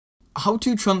how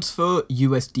to transfer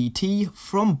USDT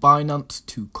from Binance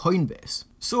to Coinbase.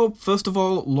 So first of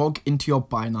all, log into your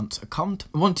Binance account.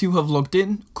 Once you have logged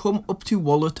in, come up to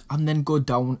wallet and then go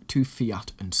down to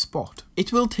fiat and spot.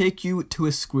 It will take you to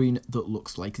a screen that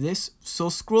looks like this, so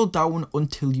scroll down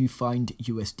until you find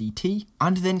USDT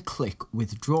and then click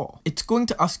withdraw. It's going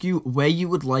to ask you where you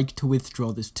would like to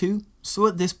withdraw this to, so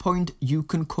at this point you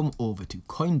can come over to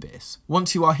Coinbase.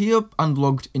 Once you are here and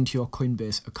logged into your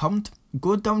Coinbase account,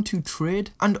 go down to trade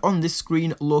and on this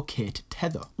screen locate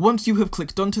Tether. Once you have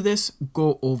clicked onto this,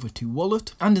 go over to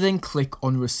wallet and then click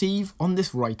on receive on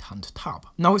this right hand tab.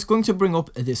 Now it's going to bring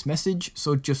up this message,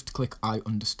 so just click I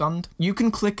understand. You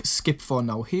can click skip for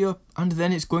now here and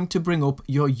then it's going to bring up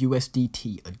your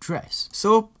USDT address.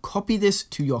 So copy this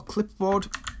to your clipboard,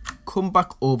 come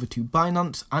back over to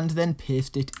Binance and then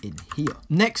paste it in here.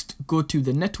 Next, go to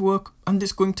the network and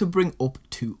it's going to bring up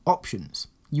two options.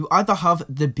 You either have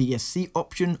the BSC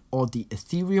option or the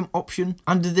Ethereum option,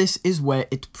 and this is where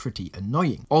it's pretty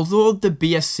annoying. Although the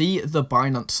BSC, the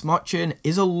Binance Smart Chain,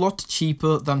 is a lot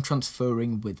cheaper than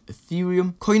transferring with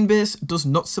Ethereum, Coinbase does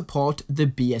not support the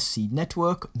BSC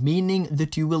network, meaning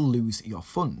that you will lose your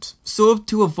funds. So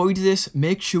to avoid this,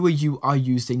 make sure you are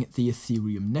using the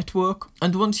Ethereum network,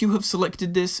 and once you have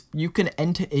selected this, you can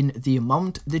enter in the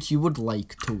amount that you would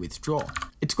like to withdraw.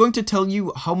 It's going to tell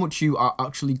you how much you are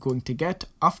actually going to get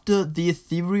after the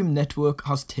Ethereum network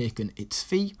has taken its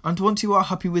fee, and once you are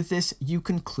happy with this, you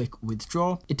can click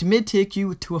withdraw. It may take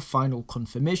you to a final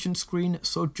confirmation screen,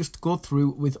 so just go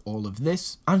through with all of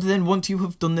this, and then once you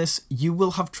have done this, you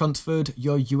will have transferred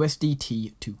your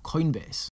USDT to Coinbase.